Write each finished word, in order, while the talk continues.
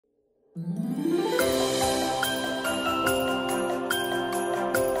Welcome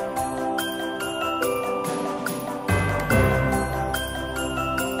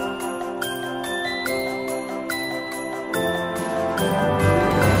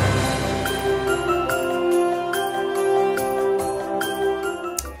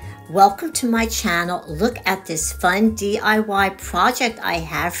to my channel. Look at this fun DIY project I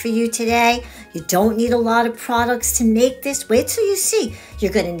have for you today. You don't need a lot of products to make this. Wait till you see.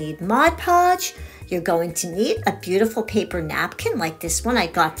 You're going to need Mod Podge. You're going to need a beautiful paper napkin like this one I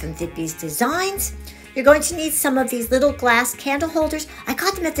got from Dippy's Designs. You're going to need some of these little glass candle holders. I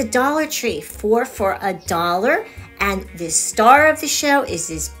got them at the Dollar Tree, 4 for $1. And the star of the show is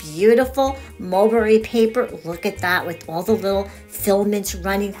this beautiful mulberry paper. Look at that with all the little filaments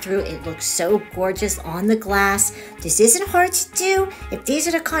running through. It looks so gorgeous on the glass. This isn't hard to do. If these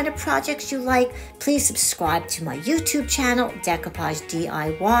are the kind of projects you like, please subscribe to my YouTube channel, Decoupage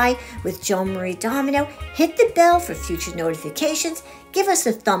D.I.Y. with Joan-Marie Domino. Hit the bell for future notifications. Give us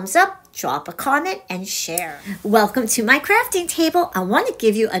a thumbs up, drop a comment, and share. Welcome to my crafting table. I want to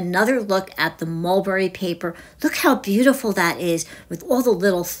give you another look at the mulberry paper. Look how beautiful that is with all the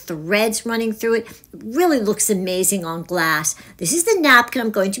little threads running through it. It really looks amazing on glass. This is the napkin I'm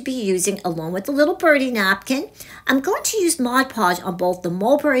going to be using along with the little birdie napkin. I'm going to use Mod Podge on both the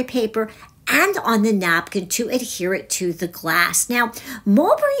mulberry paper and on the napkin to adhere it to the glass. Now,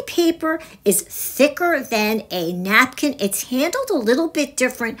 mulberry paper is thicker than a napkin. It's handled a little bit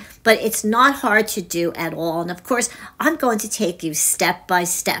different, but it's not hard to do at all. And of course, I'm going to take you step by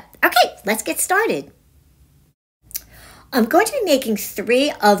step. Okay, let's get started. I'm going to be making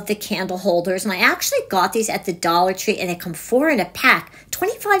 3 of the candle holders, and I actually got these at the Dollar Tree, and they come 4 in a pack,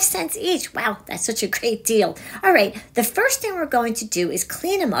 25 cents each. Wow, that's such a great deal. All right, the first thing we're going to do is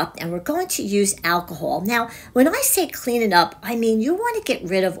clean them up, and we're going to use alcohol. Now, when I say clean it up, I mean you want to get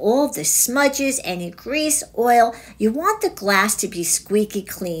rid of all of the smudges, any grease, oil. You want the glass to be squeaky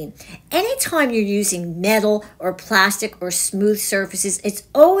clean. Anytime you're using metal or plastic or smooth surfaces, it's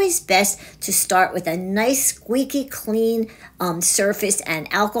always best to start with a nice squeaky clean surface, and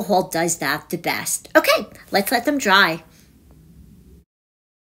alcohol does that the best. Okay, let's let them dry.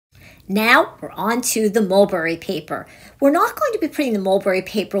 Now we're on to the mulberry paper. We're not going to be putting the mulberry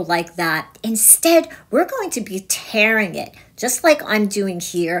paper like that. Instead, we're going to be tearing it, just like I'm doing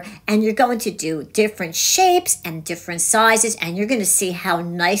here. And you're going to do different shapes and different sizes, and you're going to see how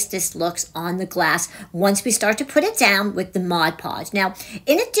nice this looks on the glass once we start to put it down with the Mod Podge. Now,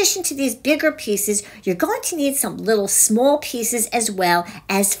 in addition to these bigger pieces, you're going to need some little small pieces as well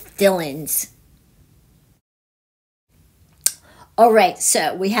as fill-ins. All right,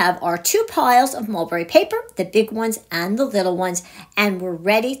 so we have our 2 piles of mulberry paper, the big ones and the little ones, and we're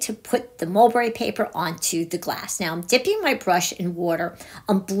ready to put the mulberry paper onto the glass. Now I'm dipping my brush in water.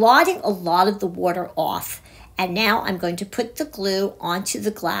 I'm blotting a lot of the water off, and now I'm going to put the glue onto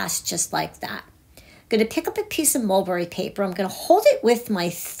the glass just like that. I'm going to pick up a piece of mulberry paper. I'm going to hold it with my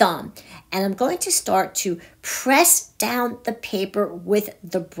thumb, and I'm going to start to press down the paper with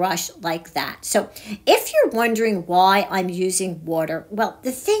the brush like that. So if you're wondering why I'm using water, well,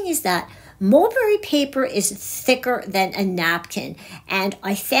 the thing is that mulberry paper is thicker than a napkin, and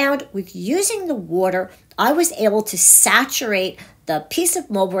I found with using the water, I was able to saturate the piece of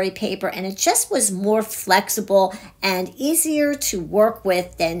mulberry paper, and it just was more flexible and easier to work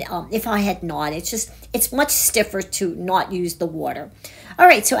with than if I had not. It's much stiffer to not use the water. All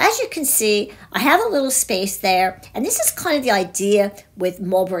right, so as you can see, I have a little space there, and this is kind of the idea with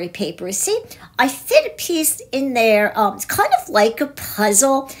mulberry paper. See, I fit a piece in there. It's kind of like a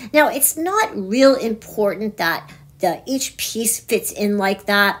puzzle. Now, it's not real important that each piece fits in like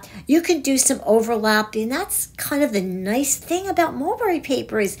that. You can do some overlapping. That's kind of the nice thing about mulberry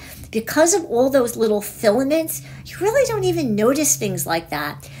paper is because of all those little filaments, you really don't even notice things like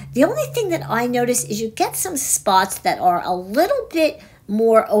that. The only thing that I notice is you get some spots that are a little bit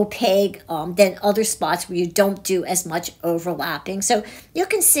more opaque than other spots where you don't do as much overlapping. So you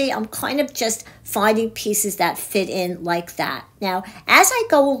can see I'm kind of just finding pieces that fit in like that. Now, as I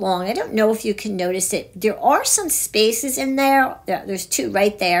go along, I don't know if you can notice it, there are some spaces in there, there's 2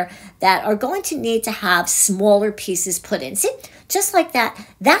 right there, that are going to need to have smaller pieces put in. See, just like that.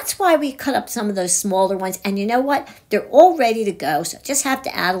 That's why we cut up some of those smaller ones. And you know what? They're all ready to go. So just have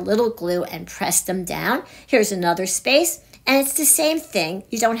to add a little glue and press them down. Here's another space. And it's the same thing.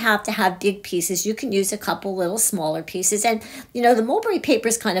 You don't have to have big pieces. You can use a couple little smaller pieces. And, you know, the mulberry paper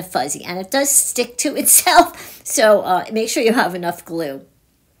is kind of fuzzy and it does stick to itself. So make sure you have enough glue.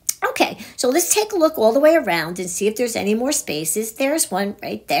 Okay, so let's take a look all the way around and see if there's any more spaces. There's one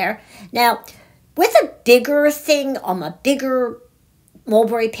right there. Now, with a bigger thing, a bigger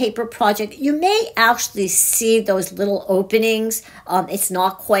mulberry paper project, you may actually see those little openings. It's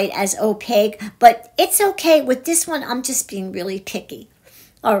not quite as opaque, but it's okay. With this one, I'm just being really picky.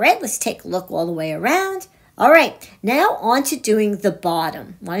 All right, let's take a look all the way around. All right, now on to doing the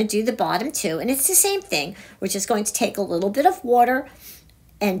bottom. I want to do the bottom too, and it's the same thing. We're just going to take a little bit of water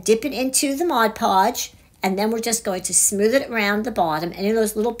and dip it into the Mod Podge, and then we're just going to smooth it around the bottom. And in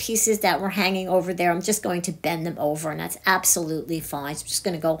those little pieces that were hanging over there, I'm just going to bend them over, and that's absolutely fine. So I'm just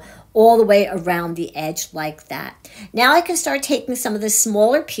going to go all the way around the edge like that. Now I can start taking some of the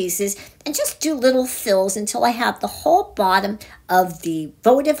smaller pieces and just do little fills until I have the whole bottom of the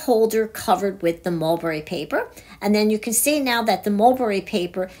votive holder covered with the mulberry paper. And then you can see now that the mulberry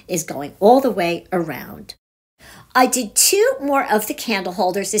paper is going all the way around. I did 2 more of the candle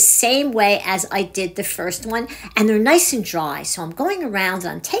holders the same way as I did the first one, and they're nice and dry. So I'm going around and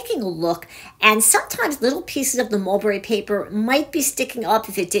I'm taking a look, and sometimes little pieces of the mulberry paper might be sticking up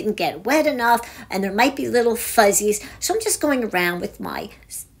if it didn't get wet enough, and there might be little fuzzies. So I'm just going around with my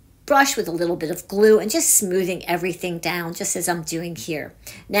brush with a little bit of glue and just smoothing everything down, just as I'm doing here.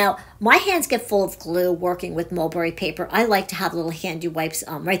 Now, my hands get full of glue working with mulberry paper. I like to have little handy wipes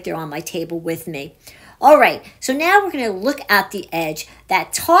right there on my table with me. All right, so now we're going to look at the edge.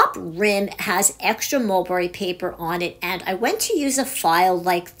 That top rim has extra mulberry paper on it, and I went to use a file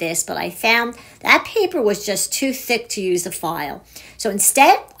like this, but I found that paper was just too thick to use a file. So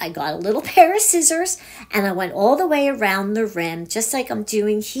instead, I got a little pair of scissors, and I went all the way around the rim, just like I'm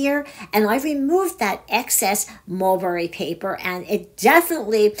doing here, and I removed that excess mulberry paper, and it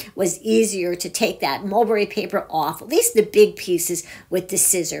definitely was easier to take that mulberry paper off, at least the big pieces, with the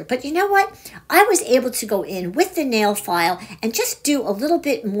scissor. But you know what? I was able to go in with the nail file and just do a little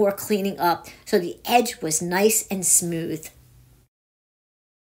bit more cleaning up so the edge was nice and smooth.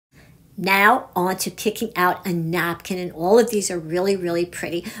 Now on to picking out a napkin, and all of these are really, really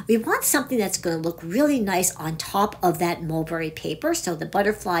pretty. We want something that's going to look really nice on top of that mulberry paper. So the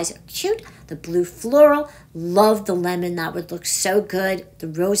butterflies are cute, the blue floral, love the lemon, that would look so good. The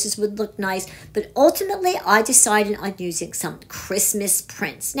roses would look nice, but ultimately I decided on using some Christmas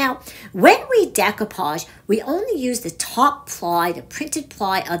prints. Now, when we decoupage, we only use the top ply, the printed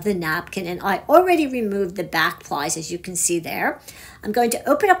ply of the napkin, and I already removed the back plies, as you can see there. I'm going to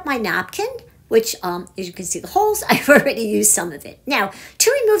open up my napkin, which, as you can see the holes, I've already used some of it. Now,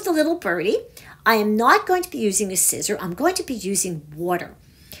 to remove the little birdie, I am not going to be using a scissor. I'm going to be using water.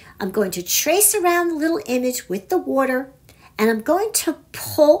 I'm going to trace around the little image with the water, and I'm going to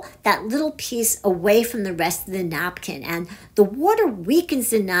pull that little piece away from the rest of the napkin. And the water weakens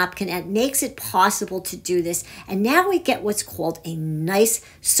the napkin and makes it possible to do this. And now we get what's called a nice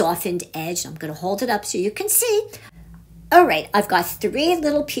softened edge. I'm going to hold it up so you can see. All right, I've got 3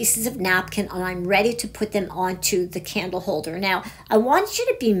 little pieces of napkin, and I'm ready to put them onto the candle holder. Now, I want you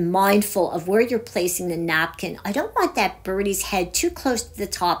to be mindful of where you're placing the napkin. I don't want that birdie's head too close to the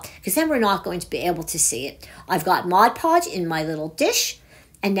top, because then we're not going to be able to see it. I've got Mod Podge in my little dish,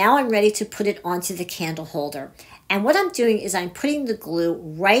 and now I'm ready to put it onto the candle holder. And what I'm doing is I'm putting the glue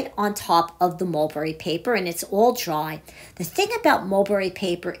right on top of the mulberry paper, and it's all dry. The thing about mulberry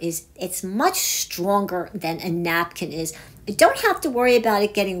paper is it's much stronger than a napkin is. You don't have to worry about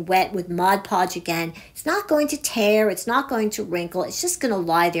it getting wet with Mod Podge again. It's not going to tear, it's not going to wrinkle, it's just going to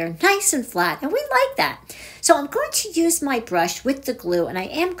lie there nice and flat, and we like that. So I'm going to use my brush with the glue, and I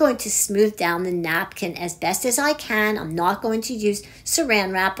am going to smooth down the napkin as best as I can. I'm not going to use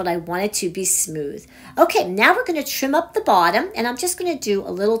saran wrap, but I want it to be smooth. Okay, now we're going to trim up the bottom, and I'm just going to do a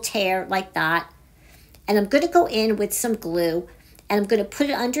little tear like that. And I'm going to go in with some glue, and I'm going to put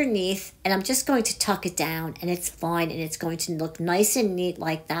it underneath, and I'm just going to tuck it down, and it's fine, and it's going to look nice and neat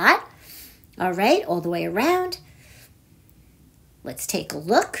like that. All right, all the way around. Let's take a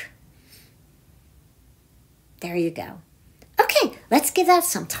look. There you go. Okay, let's give that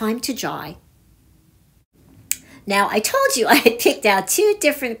some time to dry. Now, I told you I had picked out 2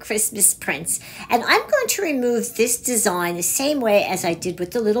 different Christmas prints, and I'm going to remove this design the same way as I did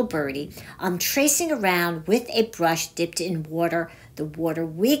with the little birdie. I'm tracing around with a brush dipped in water. The water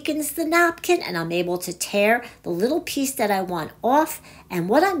weakens the napkin, and I'm able to tear the little piece that I want off, and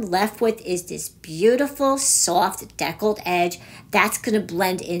what I'm left with is this beautiful, soft, deckled edge that's going to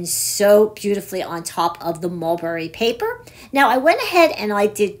blend in so beautifully on top of the mulberry paper. Now, I went ahead and I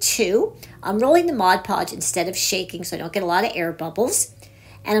did 2. I'm rolling the Mod Podge instead of shaking so I don't get a lot of air bubbles.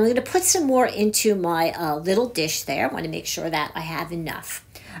 And I'm going to put some more into my little dish there. I want to make sure that I have enough.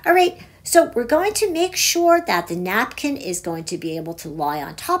 All right, so we're going to make sure that the napkin is going to be able to lie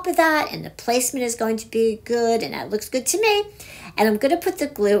on top of that, and the placement is going to be good, and that looks good to me. and I'm going to put the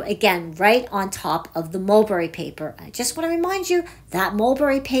glue again right on top of the mulberry paper. I just want to remind you that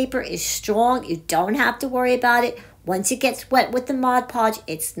mulberry paper is strong. You don't have to worry about it. Once it gets wet with the Mod Podge,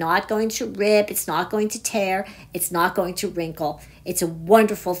 it's not going to rip, it's not going to tear, it's not going to wrinkle. It's a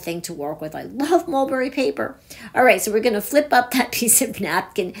wonderful thing to work with. I love mulberry paper. All right, so we're going to flip up that piece of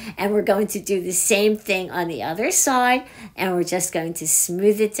napkin, and we're going to do the same thing on the other side, and we're just going to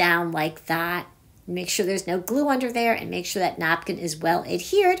smooth it down like that. Make sure there's no glue under there, and make sure that napkin is well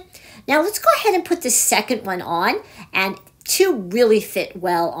adhered. Now let's go ahead and put the second one on, and two really fit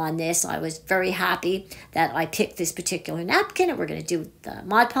well on this. I was very happy that I picked this particular napkin, and we're going to do the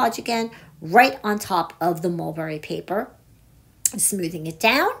Mod Podge again right on top of the mulberry paper. Smoothing it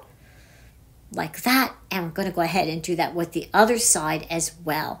down like that, and we're going to go ahead and do that with the other side as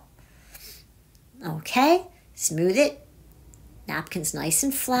well. Okay, smooth it. Napkin's nice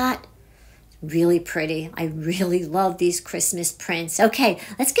and flat. Really pretty. I really love these Christmas prints. Okay,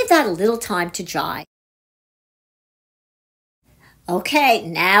 let's give that a little time to dry. Okay,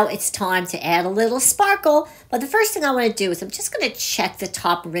 now it's time to add a little sparkle. But the first thing I want to do is I'm just going to check the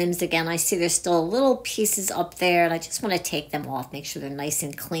top rims again. I see there's still little pieces up there, and I just want to take them off, make sure they're nice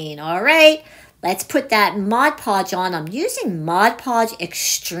and clean. All right, let's put that Mod Podge on. I'm using Mod Podge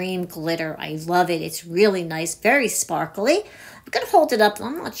Extreme Glitter. I love it. It's really nice, very sparkly. I'm going to hold it up.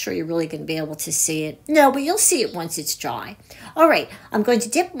 I'm not sure you're really going to be able to see it. No, but you'll see it once it's dry. All right, I'm going to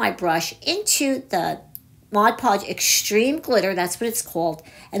dip my brush into the Mod Podge Extreme Glitter, that's what it's called.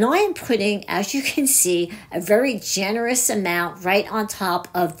 And I am putting, as you can see, a very generous amount right on top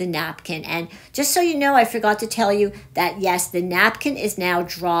of the napkin. And just so you know, I forgot to tell you that yes, the napkin is now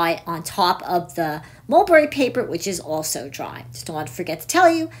dry on top of the mulberry paper, which is also dry. Just don't want to forget to tell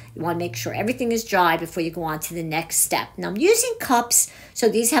you, you want to make sure everything is dry before you go on to the next step. Now I'm using cups, so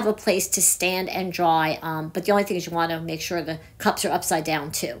these have a place to stand and dry, but the only thing is you want to make sure the cups are upside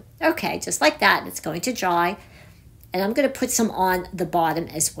down too. Okay, just like that, it's going to dry. And I'm going to put some on the bottom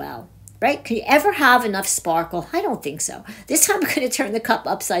as well. Right? Can you ever have enough sparkle? I don't think so. This time I'm going to turn the cup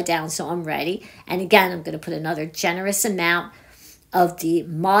upside down so I'm ready. And again, I'm going to put another generous amount of the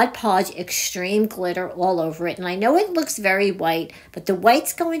Mod Podge Extreme Glitter all over it. And I know it looks very white, but the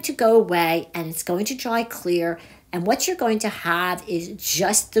white's going to go away and it's going to dry clear. And what you're going to have is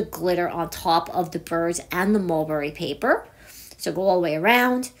just the glitter on top of the birds and the mulberry paper. So go all the way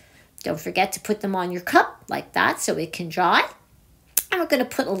around. Don't forget to put them on your cup like that so it can dry. And we're going to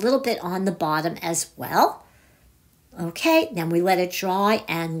put a little bit on the bottom as well. Okay, then we let it dry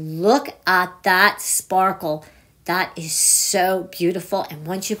and look at that sparkle. That is so beautiful. And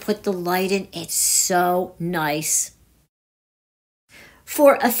once you put the light in, it's so nice.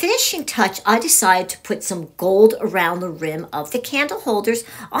 For a finishing touch, I decided to put some gold around the rim of the candle holders.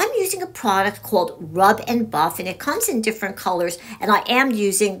 I'm using a product called Rub and Buff, and it comes in different colors, and I am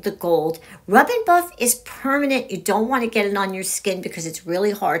using the gold. Rub and Buff is permanent. You don't want to get it on your skin because it's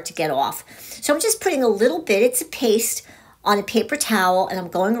really hard to get off. So I'm just putting a little bit, it's a paste, on a paper towel, and I'm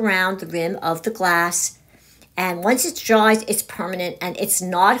going around the rim of the glass. And once it dries, it's permanent and it's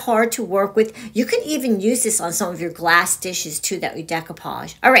not hard to work with. You can even use this on some of your glass dishes too that we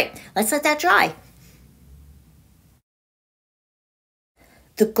decoupage. All right, let's let that dry.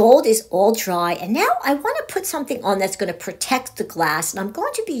 The gold is all dry, and now I want to put something on that's going to protect the glass, and I'm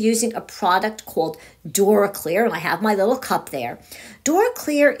going to be using a product called Clear, and I have my little cup there.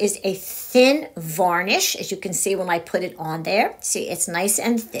 Clear is a thin varnish, as you can see when I put it on there. See, it's nice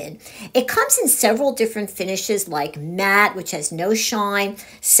and thin. It comes in several different finishes like matte, which has no shine,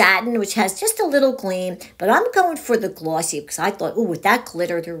 satin, which has just a little gleam, but I'm going for the glossy because I thought, oh, with that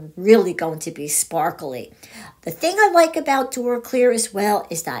glitter, they're really going to be sparkly. The thing I like about Clear as well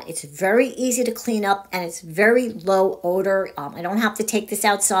is that it's very easy to clean up and it's very low odor. I don't have to take this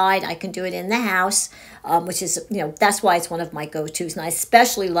outside. I can do it in the house, which is, that's why it's one of my go-tos. And I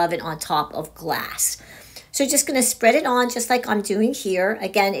especially love it on top of glass. So just going to spread it on just like I'm doing here.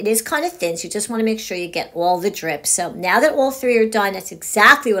 Again, it is kind of thin, so you just want to make sure you get all the drips. So now that all three are done, that's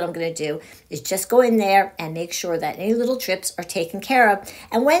exactly what I'm going to do, is just go in there and make sure that any little drips are taken care of.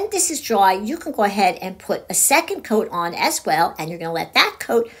 And when this is dry, you can go ahead and put a second coat on as well, and you're going to let that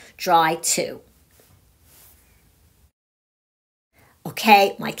coat dry too.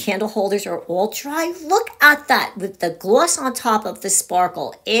 Okay, my candle holders are all dry. Look at that with the gloss on top of the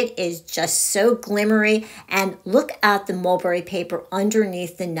sparkle. It is just so glimmery. And look at the mulberry paper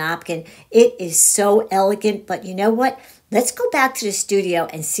underneath the napkin. It is so elegant, but you know what? Let's go back to the studio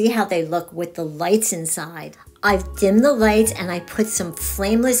and see how they look with the lights inside. I've dimmed the lights and I put some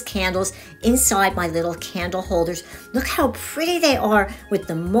flameless candles inside my little candle holders. Look how pretty they are with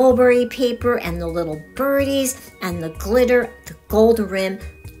the mulberry paper and the little birdies and the glitter, the golden rim.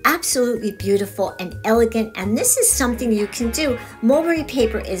 Absolutely beautiful and elegant, and this is something you can do. Mulberry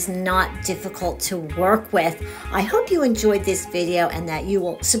paper is not difficult to work with. I hope you enjoyed this video and that you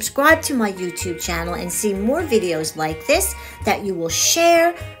will subscribe to my YouTube channel and see more videos like this, that you will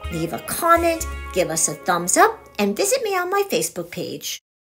share, leave a comment, give us a thumbs up, and visit me on my Facebook page.